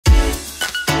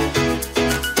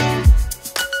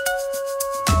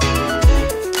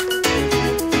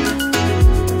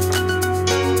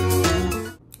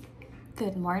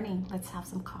morning. Let's have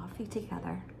some coffee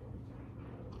together.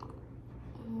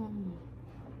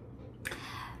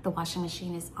 The washing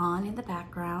machine is on in the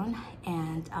background,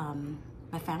 and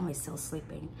my family's still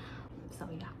sleeping. So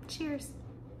yeah, cheers.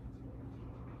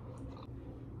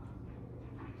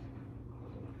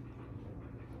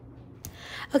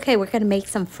 Okay, we're gonna make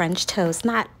some French toast.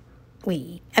 Not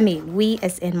we, I mean we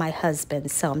as in my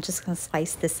husband. So I'm just gonna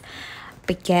slice this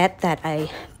baguette that I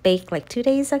baked like 2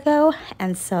 days ago,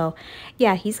 and so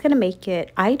yeah, he's gonna make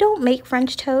it. I don't make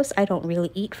French toast. I don't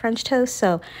really eat French toast,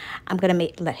 so I'm gonna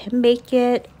let him make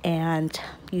it and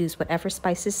use whatever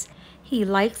spices he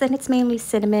likes, and it's mainly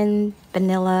cinnamon,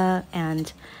 vanilla,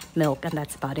 and milk, and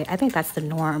that's about it. I think that's the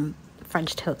norm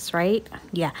French toast, right?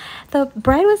 Yeah, the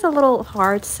bread was a little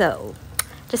hard, so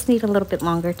just need a little bit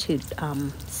longer to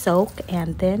soak,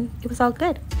 and then it was all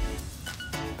good.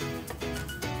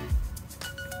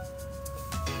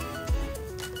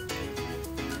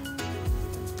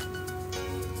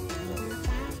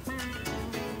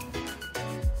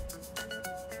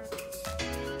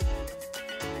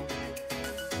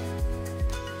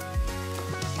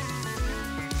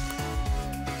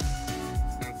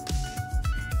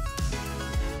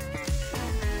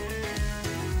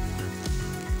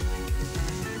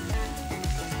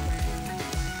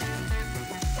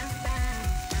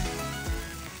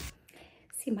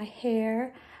 See my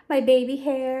hair, my baby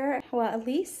hair. Well, at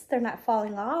least they're not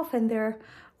falling off and they're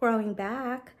growing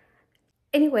back.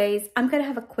 Anyways, I'm gonna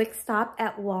have a quick stop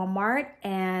at Walmart,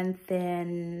 and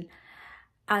then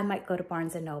I might go to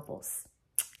Barnes and Nobles.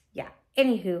 Yeah,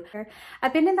 anywho,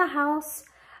 I've been in the house,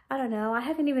 I don't know, I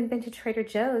haven't even been to Trader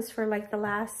Joe's for like the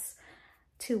last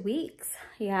 2 weeks.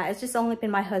 Yeah, it's just only been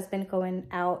my husband going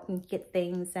out and get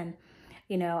things, and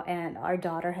you know, and our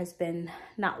daughter has been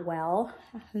not well,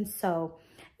 and so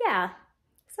yeah,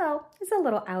 so it's a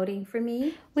little outing for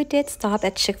me. We did stop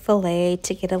at Chick-fil-A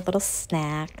to get a little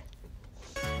snack.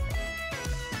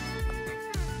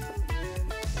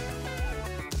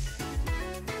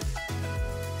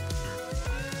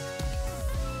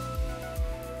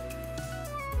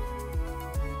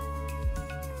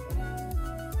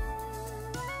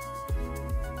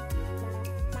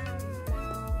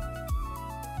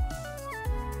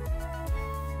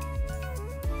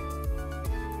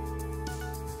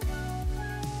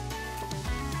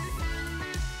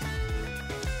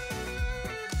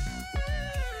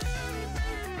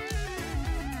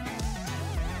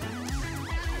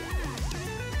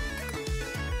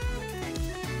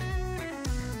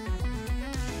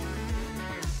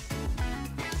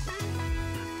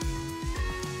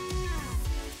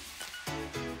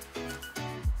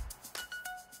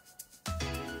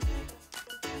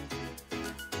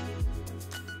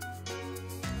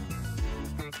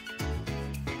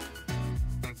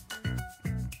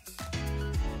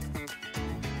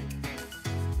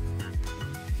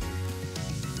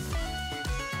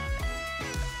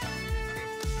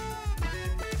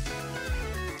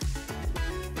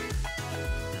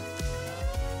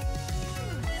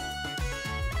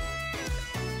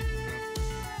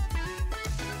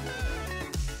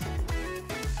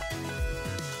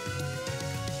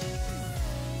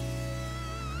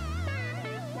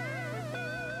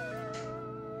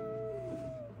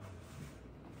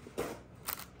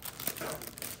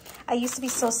 I used to be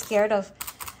so scared of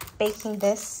baking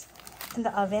this in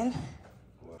the oven.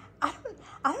 I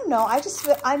don't know.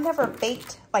 I never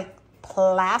baked like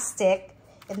plastic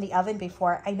in the oven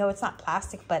before. I know it's not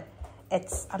plastic, but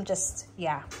I'm just,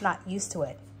 yeah, not used to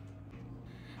it.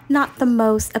 Not the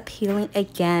most appealing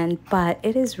again, but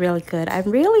it is really good. I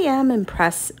really am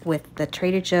impressed with the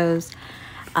Trader Joe's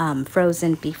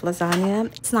frozen beef lasagna.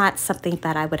 It's not something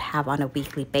that I would have on a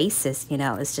weekly basis, you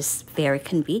know, it's just very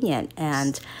convenient,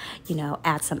 and, you know,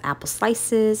 add some apple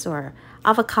slices or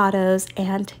avocados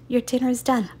and your dinner is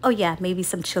done. Oh yeah, maybe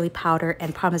some chili powder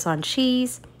and Parmesan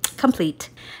cheese. Complete.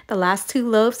 The last 2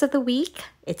 loaves of the week.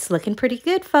 It's looking pretty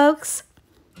good, folks.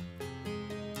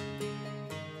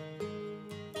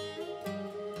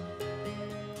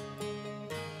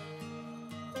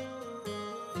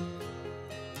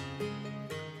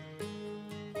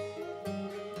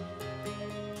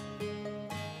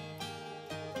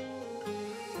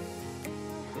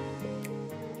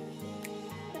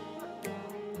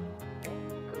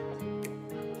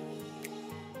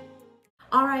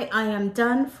 All right, I am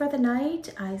done for the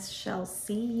night. I shall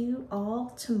see you all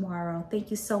tomorrow. Thank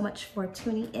you so much for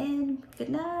tuning in. Good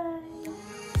night.